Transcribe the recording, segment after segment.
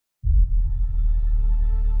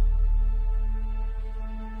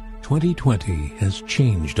2020 has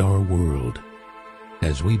changed our world.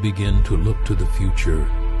 As we begin to look to the future,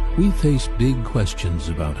 we face big questions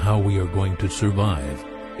about how we are going to survive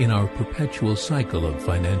in our perpetual cycle of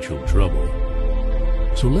financial trouble.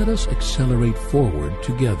 So let us accelerate forward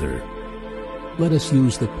together. Let us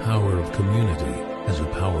use the power of community as a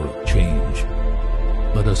power of change.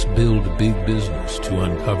 Let us build a big business to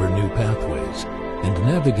uncover new pathways and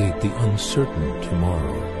navigate the uncertain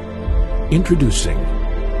tomorrow. Introducing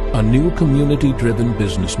a new community-driven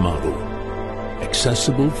business model,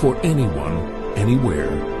 accessible for anyone,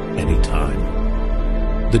 anywhere, anytime.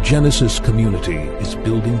 The Genesis community is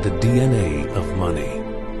building the DNA of money.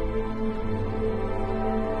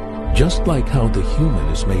 Just like how the human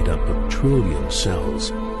is made up of trillion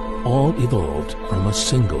cells, all evolved from a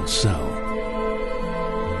single cell.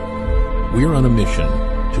 We're on a mission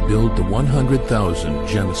to build the 100,000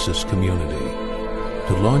 Genesis community,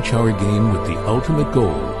 to launch our game with the ultimate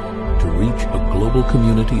goal to reach a global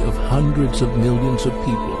community of hundreds of millions of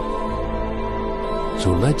people.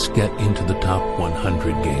 So let's get into the top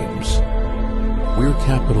 100 games. We're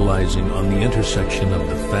capitalizing on the intersection of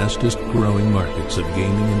the fastest growing markets of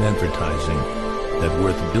gaming and advertising that are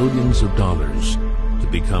worth billions of dollars to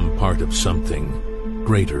become part of something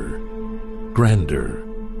greater, grander,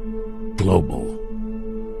 global.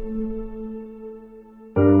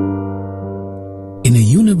 In a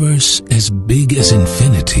universe as big as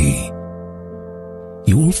infinity,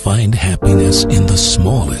 you will find happiness in the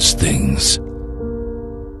smallest things,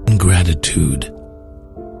 in gratitude,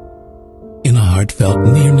 in a heartfelt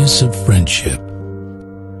nearness of friendship,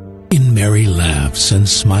 in merry laughs and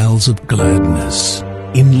smiles of gladness,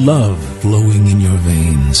 in love flowing in your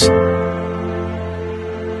veins,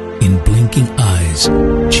 in blinking eyes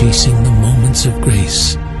chasing the moments of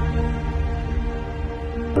grace,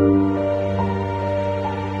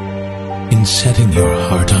 in setting your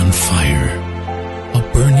heart on fire, a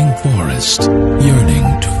burning forest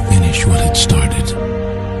yearning to finish what it started.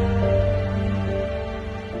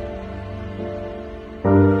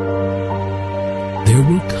 There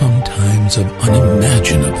will come times of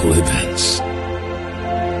unimaginable events,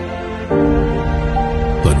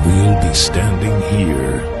 but we'll be standing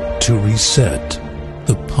here to reset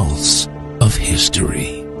the pulse of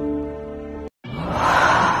history.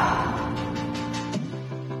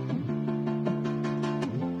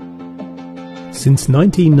 Since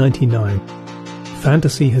 1999,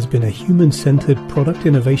 Fantasy has been a human-centered product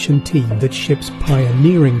innovation team that ships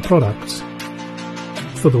pioneering products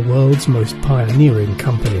for the world's most pioneering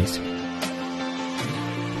companies.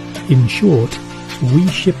 In short, we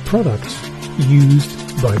ship products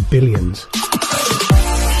used by billions.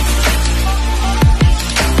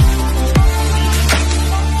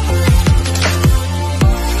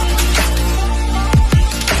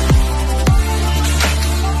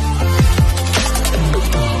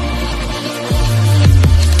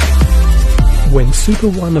 When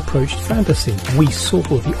Super.One approached Fantasy, we saw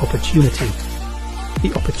the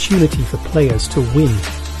opportunity for players to win,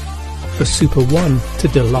 for Super.One to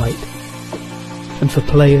delight, and for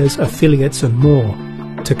players, affiliates and more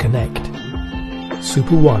to connect.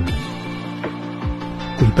 Super.One,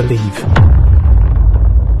 we believe.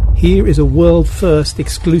 Here is a world-first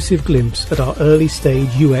exclusive glimpse at our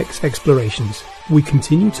early-stage UX explorations. We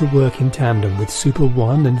continue to work in tandem with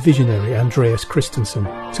Super.One and visionary Andreas Christensen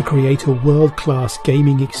to create a world-class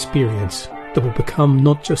gaming experience that will become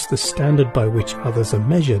not just the standard by which others are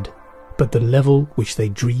measured, but the level which they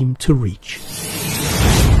dream to reach.